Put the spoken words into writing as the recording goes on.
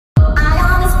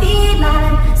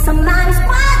somebody's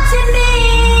watching me.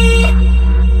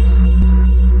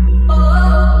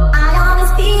 Oh, I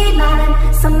always feel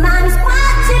like somebody's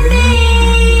watching me.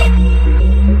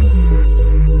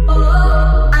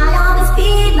 Oh, I always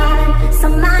feel like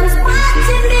somebody's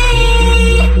watching me.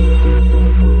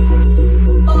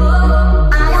 Oh,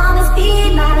 I always feel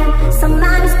like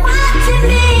somebody's watching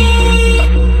me.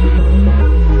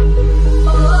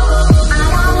 Oh, I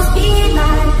always feel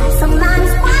like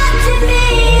somebody's watching me.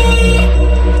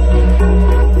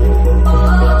 Oh,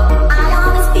 I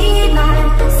always feel like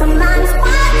somebody's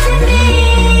watching me.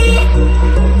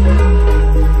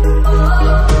 Oh,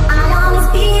 I always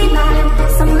feel like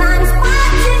somebody's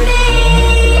watching me.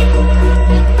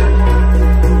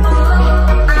 Oh,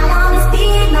 I always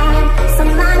feel like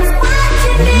somebody's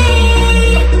watching me.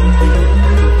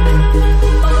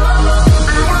 Oh,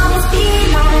 I always feel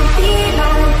like, feel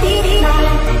like, feel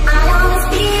like, I always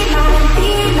feel like,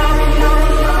 feel like,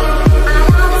 I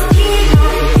always feel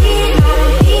like, feel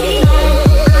like, feel like, I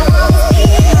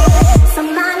always feel like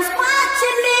somebody's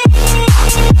watching me.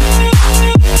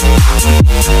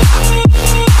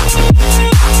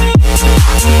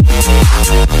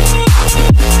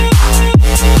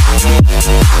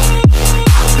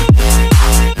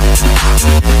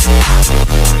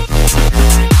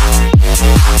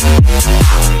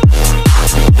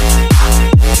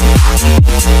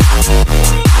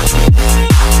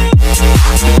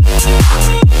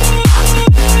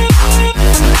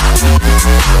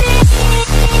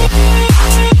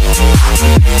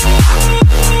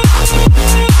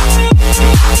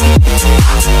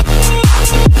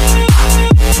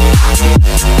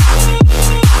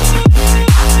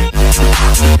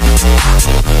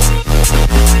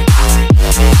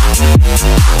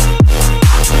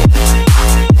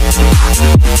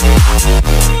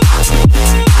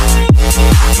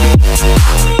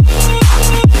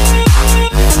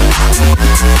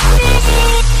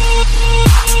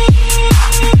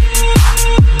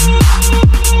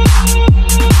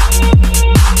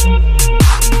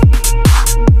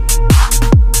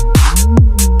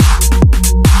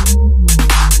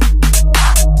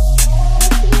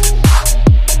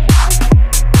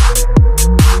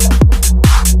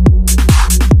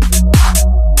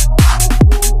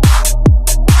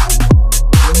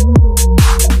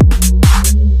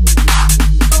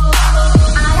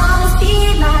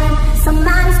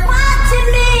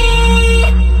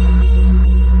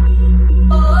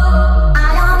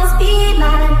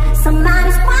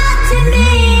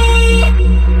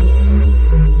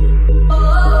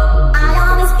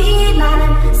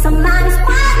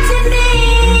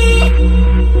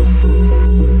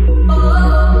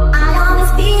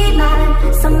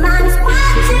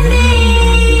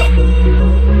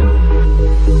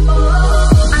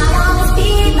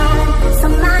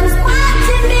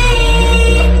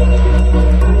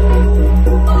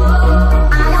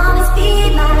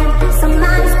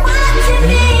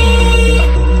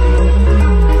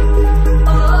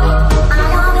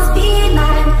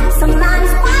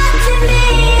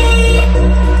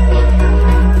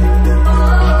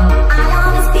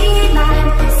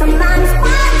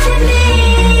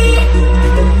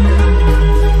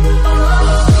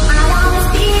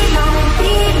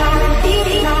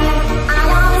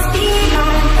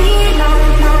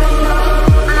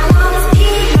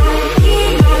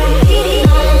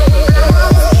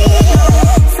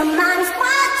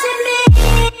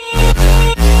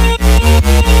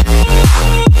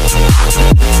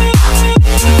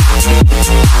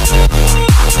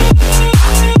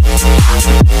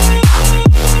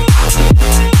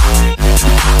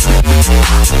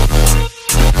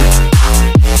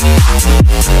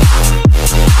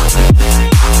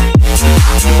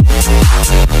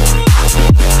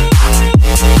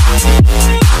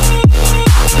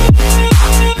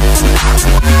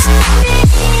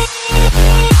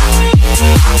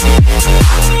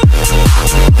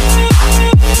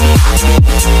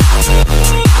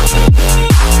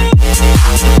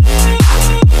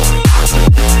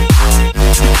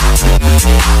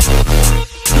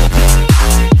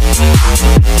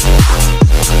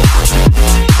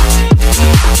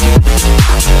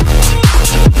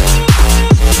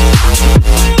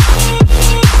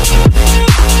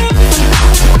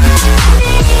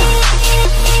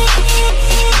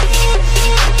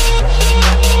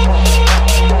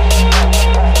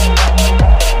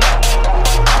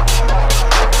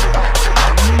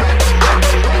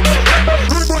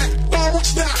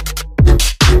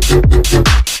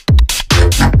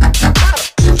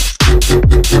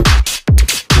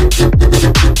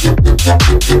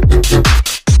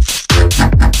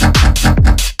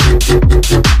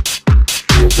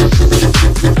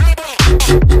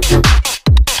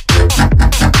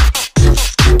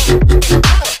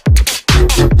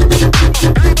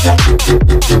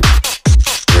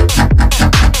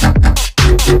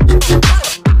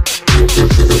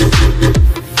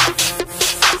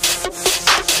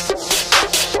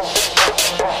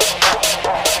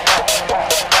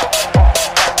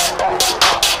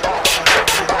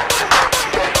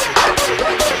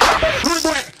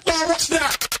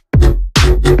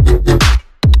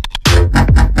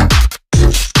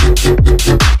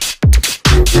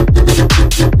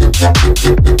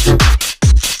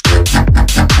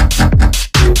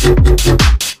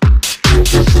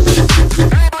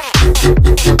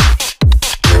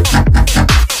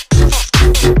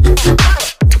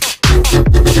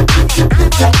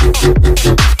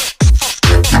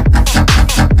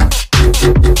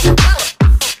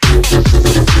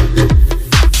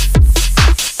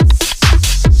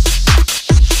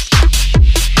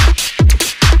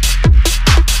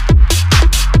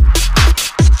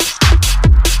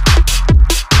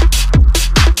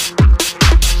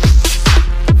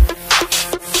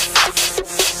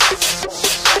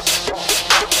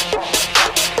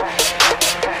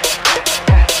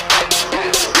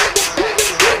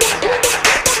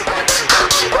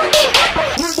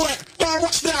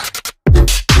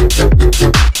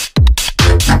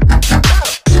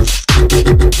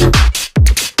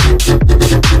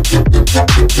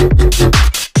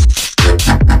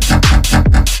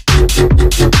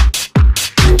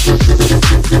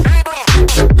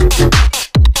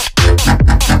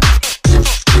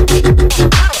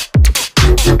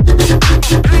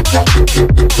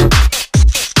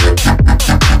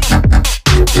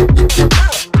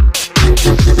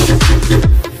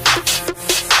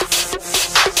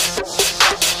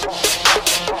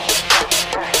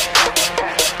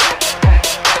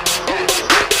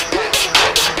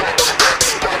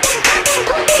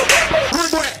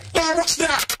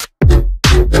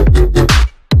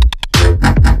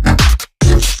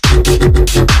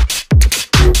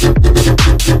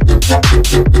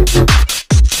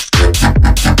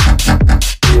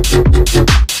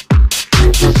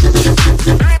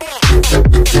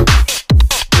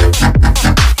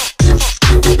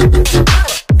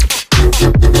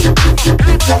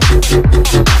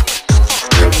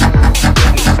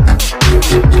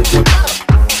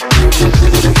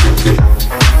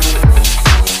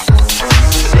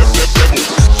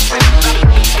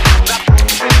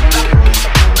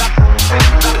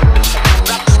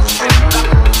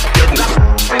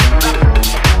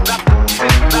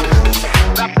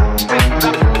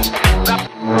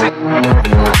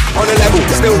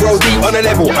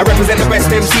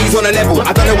 MCs on a level.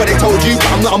 I don't know what they told you,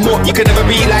 but I'm not a mutt. You can never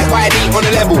be like YD on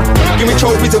a level. Give me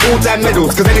trophies of all-time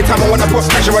medals, cause anytime I wanna put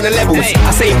pressure on the levels,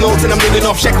 I save notes and I'm living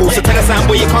off shekels. So tell a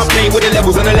sound boy you can't play with the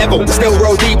levels on a level. Still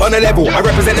roll deep on a level. I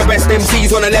represent the best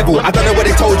MCs on a level. I don't know what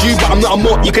they told you, but I'm not a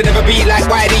mutt. You can never be like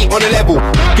YD on a level.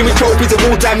 Give me trophies of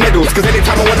all-time medals, cause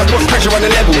anytime I wanna put pressure on the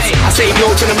levels, I save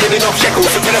notes and I'm living off shekels.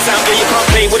 So tell a sound boy you can't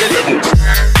play with the levels.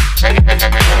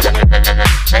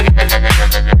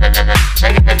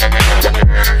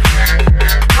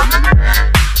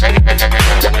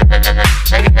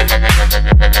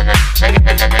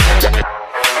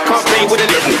 Can't play with a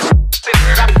little.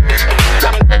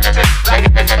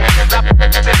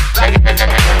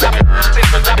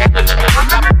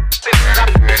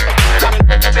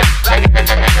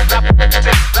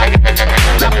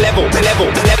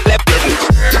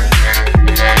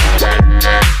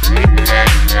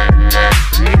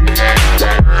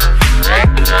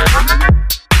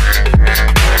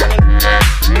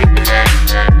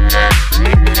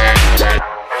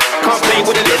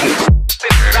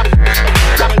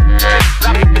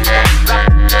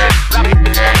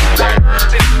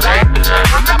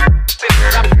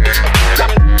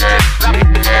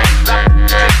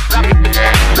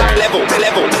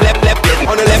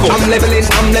 Level.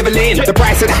 I'm leveling. The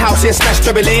price of the house, yeah, smash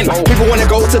trebling. People wanna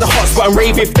go to the hot spot and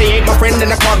rave. If they ain't my friend,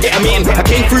 then I can't get them in. I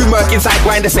came through murk inside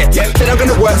grind the set. Said I'm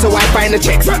gonna work, so I find the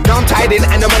checks. Now I'm tied in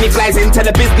and the money flies in. Tell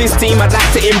the business team I'd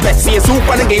like to invest. See, it's all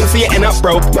fun and games, so you end up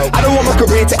broke. I don't want my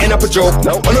career to end up a joke.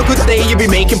 On a good day, you'll be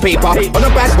making paper. On a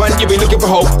bad one, you'll be looking for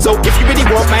hope. So if you really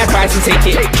want my advice, then take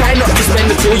it. Try not to spend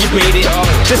until you've made it.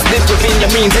 Just live within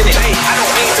your means, innit? I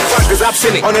don't need to front, cause I've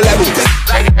seen it on a level.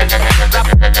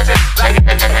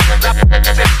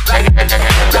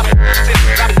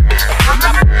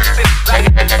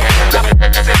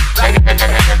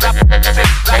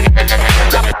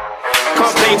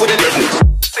 Can't play with a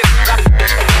little.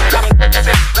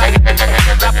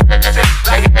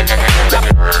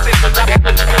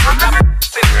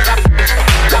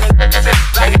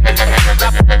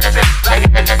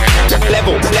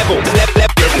 Level.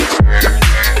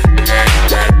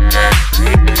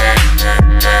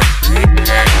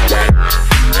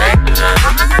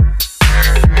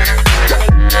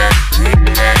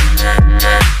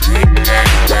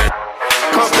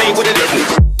 Can't play with a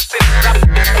little.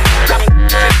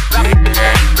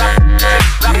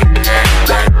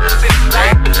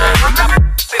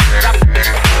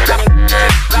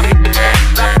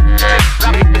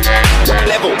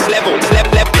 Level.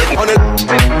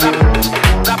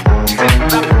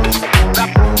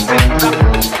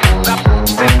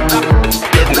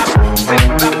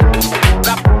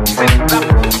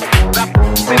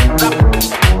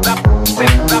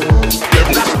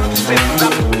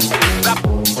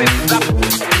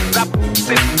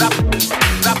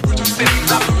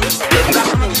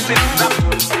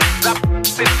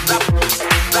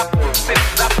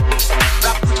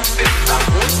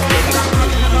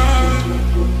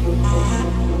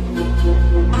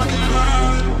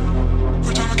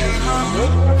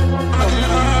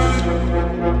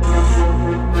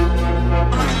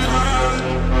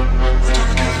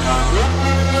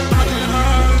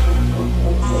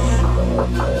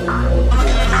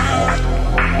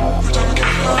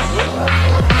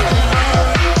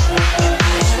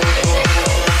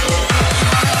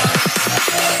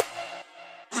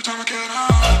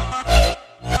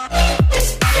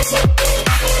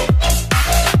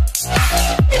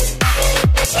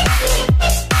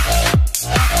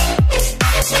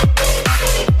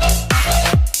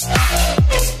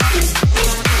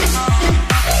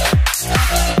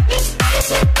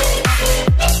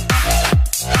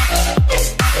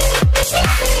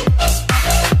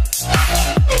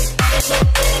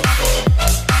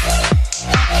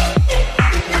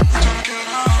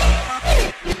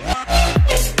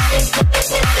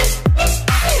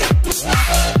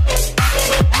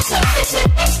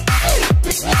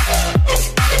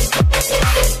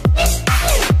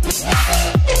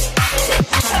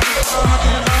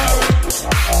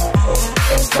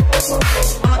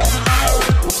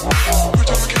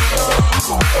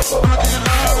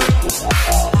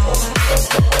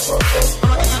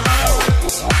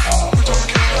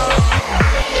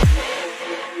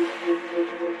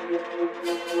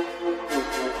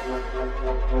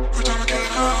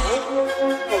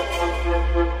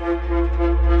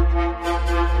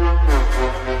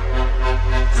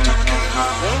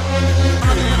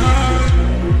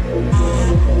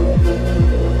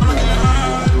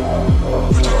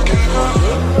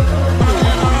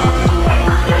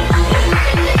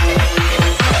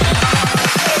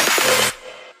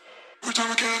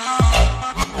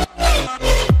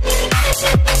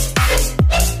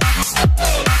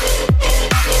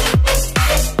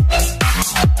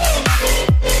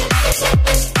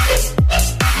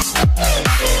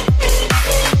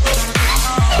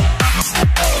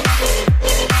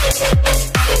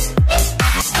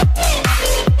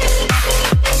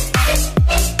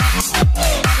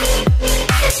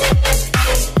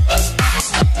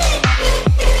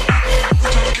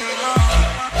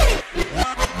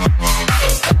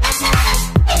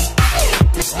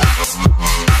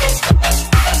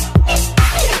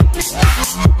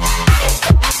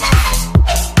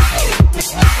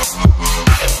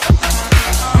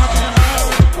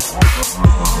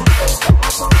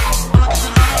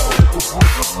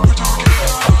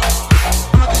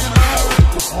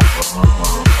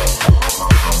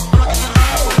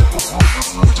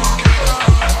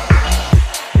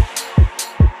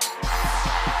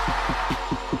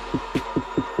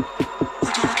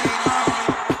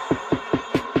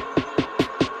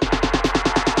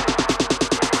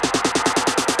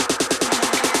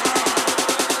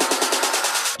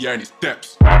 Yeah, and it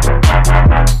steps.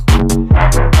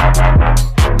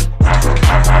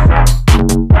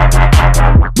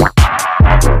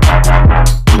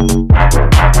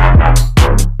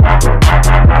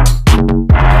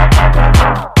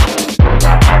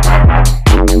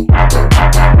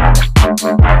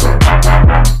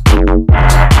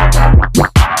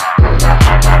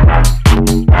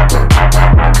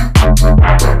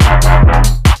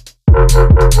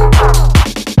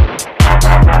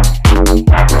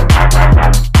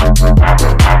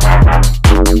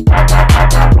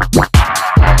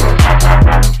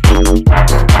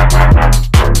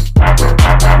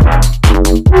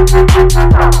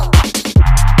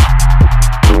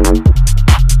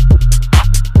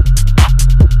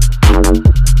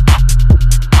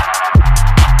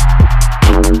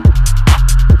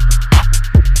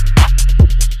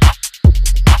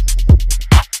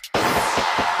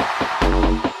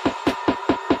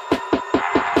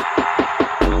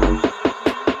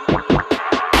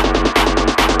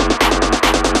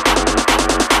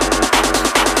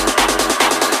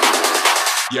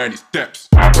 Yeah, and it steps.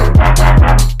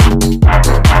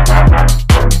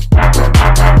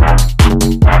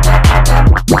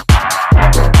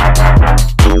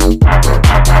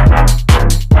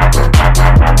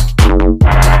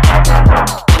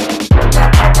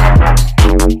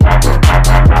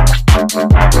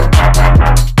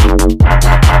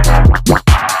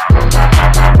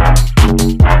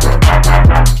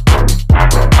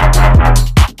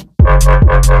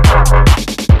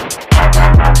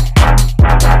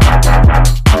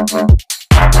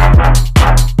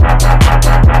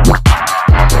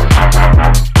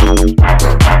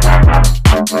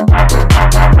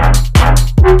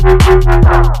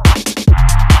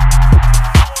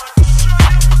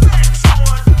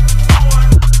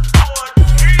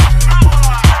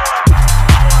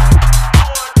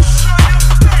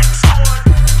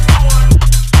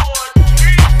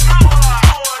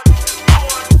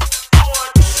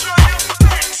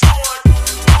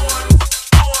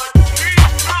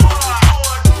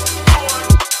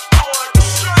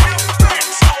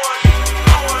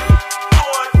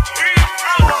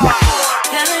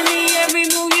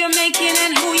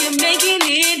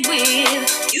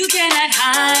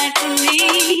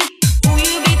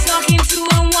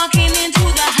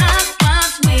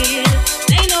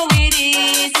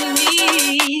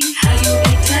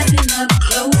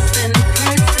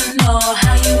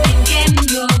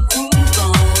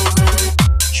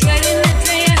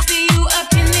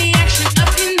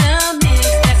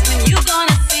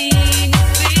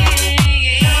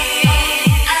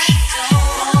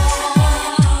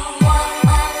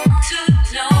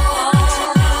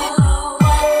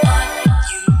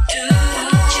 Do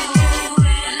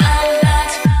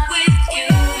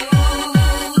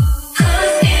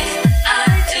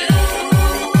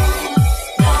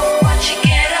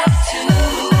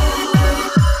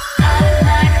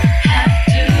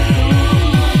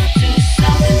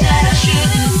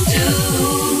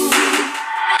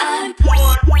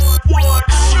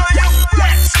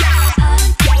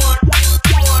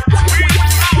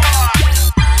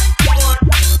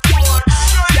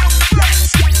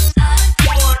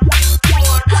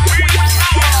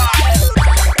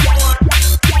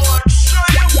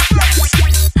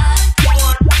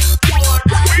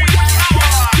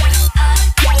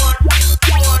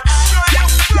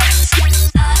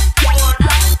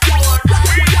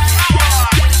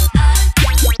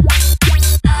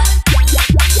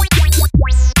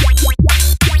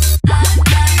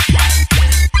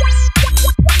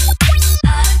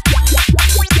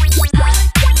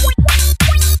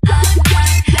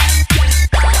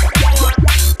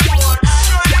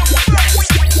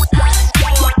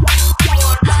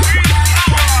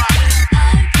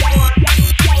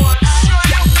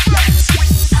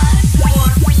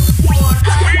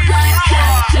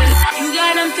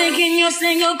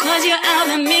 'cause you're out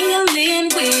and mingling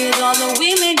with all the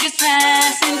women just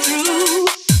passing through.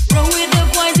 Roll with the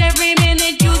boys every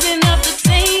minute, using up the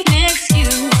same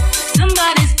excuse.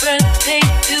 Somebody's birthday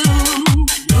too.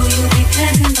 I know you'll be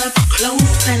pleasant but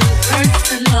close and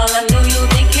personal. I know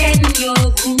you'll be getting your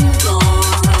groove on.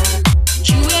 Don't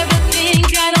you ever think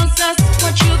I don't suss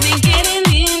what you've been getting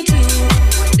into?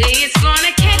 One day it's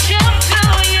gonna catch up to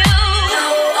you.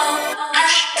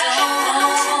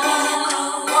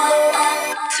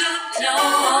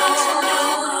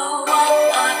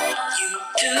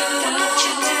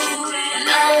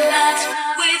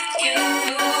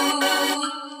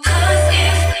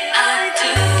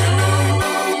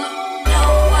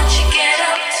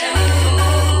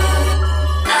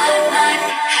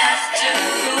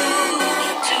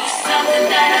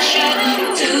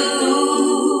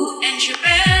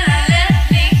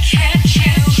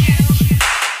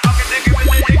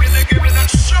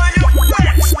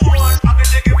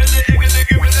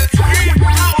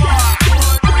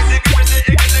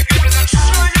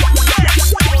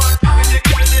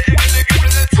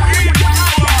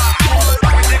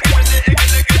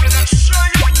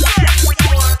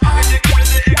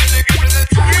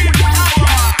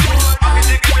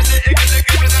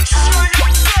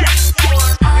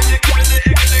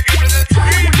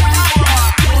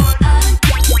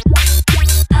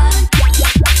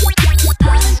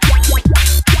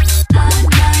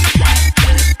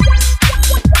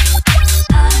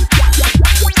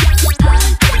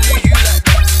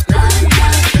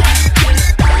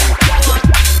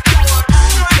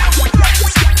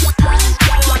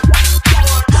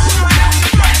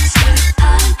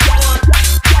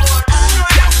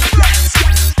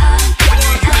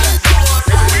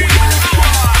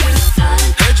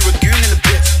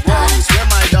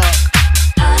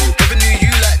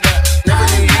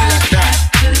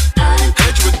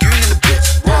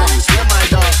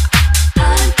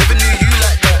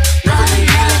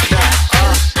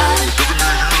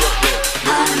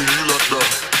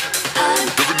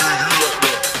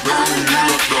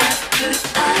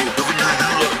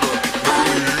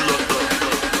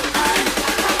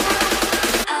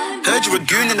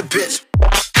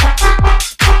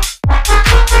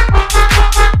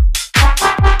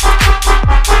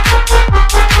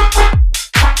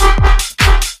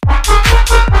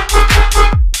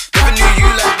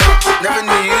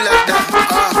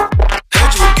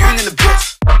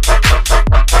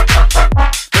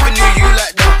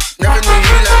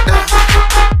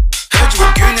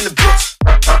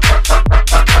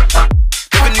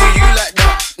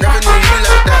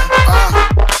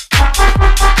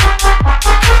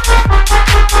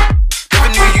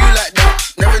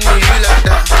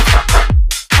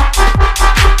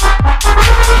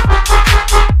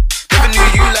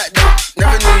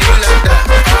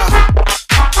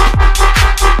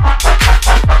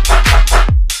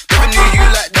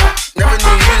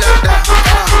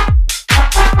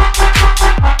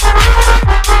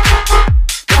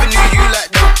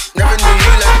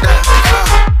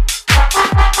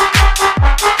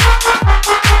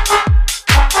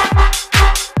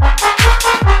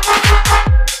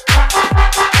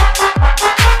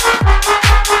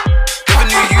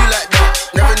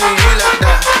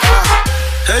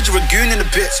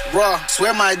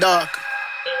 Swear my dog.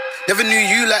 Never knew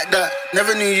you like that.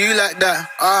 Never knew you like that.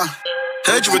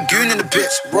 Heard you were goon in the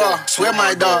bits. Raw. Swear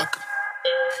my dog.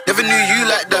 Never knew you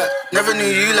like that. Never knew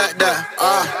you like that.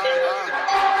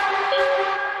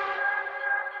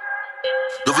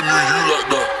 Never knew you like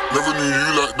that. Never knew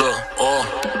you like that.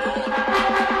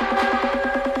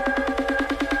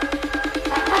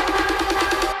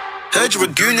 Heard you were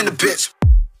goon in the bits.